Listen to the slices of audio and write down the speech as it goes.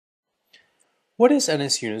What is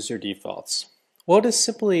NSUserDefaults? Well, it is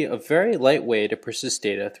simply a very light way to persist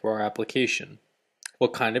data through our application.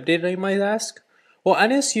 What kind of data, you might ask? Well,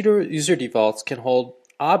 NSUserDefaults can hold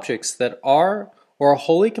objects that are or are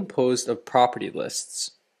wholly composed of property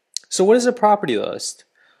lists. So what is a property list?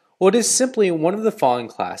 Well, it is simply one of the following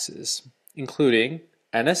classes, including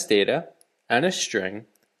NSData, NSString,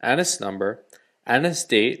 NSNumber,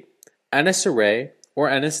 NSDate, NSArray, or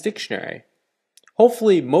NSDictionary.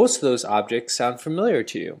 Hopefully, most of those objects sound familiar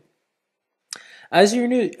to you. As you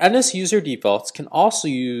know, NSUserDefaults can also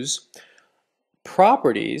use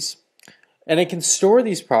properties, and it can store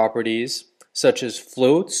these properties such as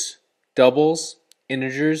floats, doubles,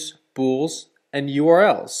 integers, bools, and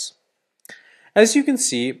URLs. As you can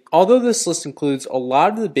see, although this list includes a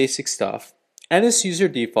lot of the basic stuff,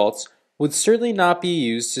 NSUserDefaults would certainly not be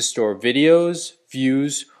used to store videos,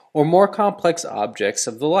 views, or more complex objects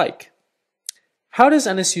of the like. How does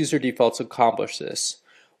NSUserDefaults accomplish this?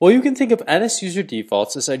 Well, you can think of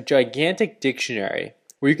NSUserDefaults as a gigantic dictionary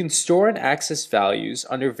where you can store and access values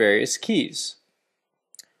under various keys.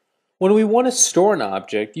 When we want to store an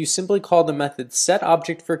object, you simply call the method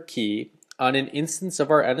setObjectForKey on an instance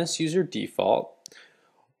of our NSUserDefault,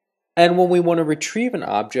 and when we want to retrieve an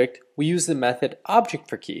object, we use the method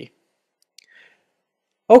objectForKey.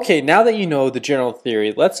 Okay, now that you know the general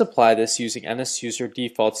theory, let's apply this using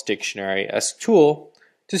NSUserDefaults dictionary as a tool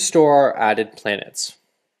to store our added planets.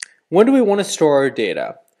 When do we want to store our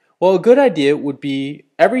data? Well, a good idea would be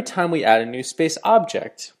every time we add a new space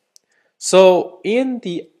object. So in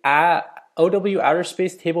the OW outer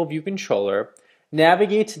space table view controller,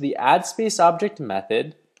 navigate to the add space object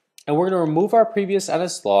method, and we're going to remove our previous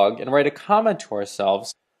NSLog and write a comment to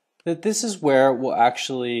ourselves that this is where we'll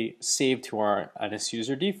actually save to our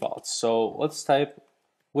NSUserDefaults. So let's type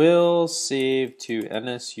will save to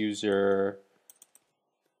NSUserDefaults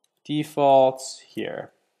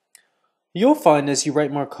here. You'll find as you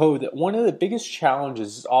write more code that one of the biggest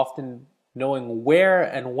challenges is often knowing where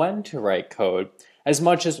and when to write code as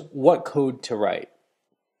much as what code to write.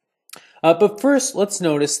 But first, let's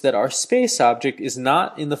notice that our space object is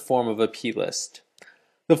not in the form of a plist.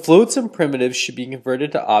 The floats and primitives should be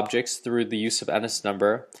converted to objects through the use of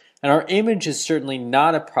NSNumber, and our image is certainly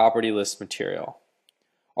not a property list material.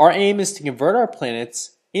 Our aim is to convert our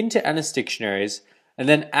planets into NSDictionaries and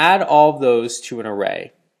then add all of those to an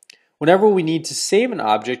array. Whenever we need to save an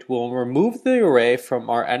object, we'll remove the array from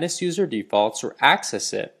our NSUserDefaults or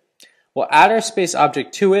access it. We'll add our space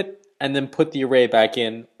object to it and then put the array back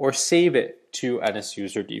in or save it to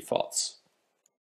NSUserDefaults.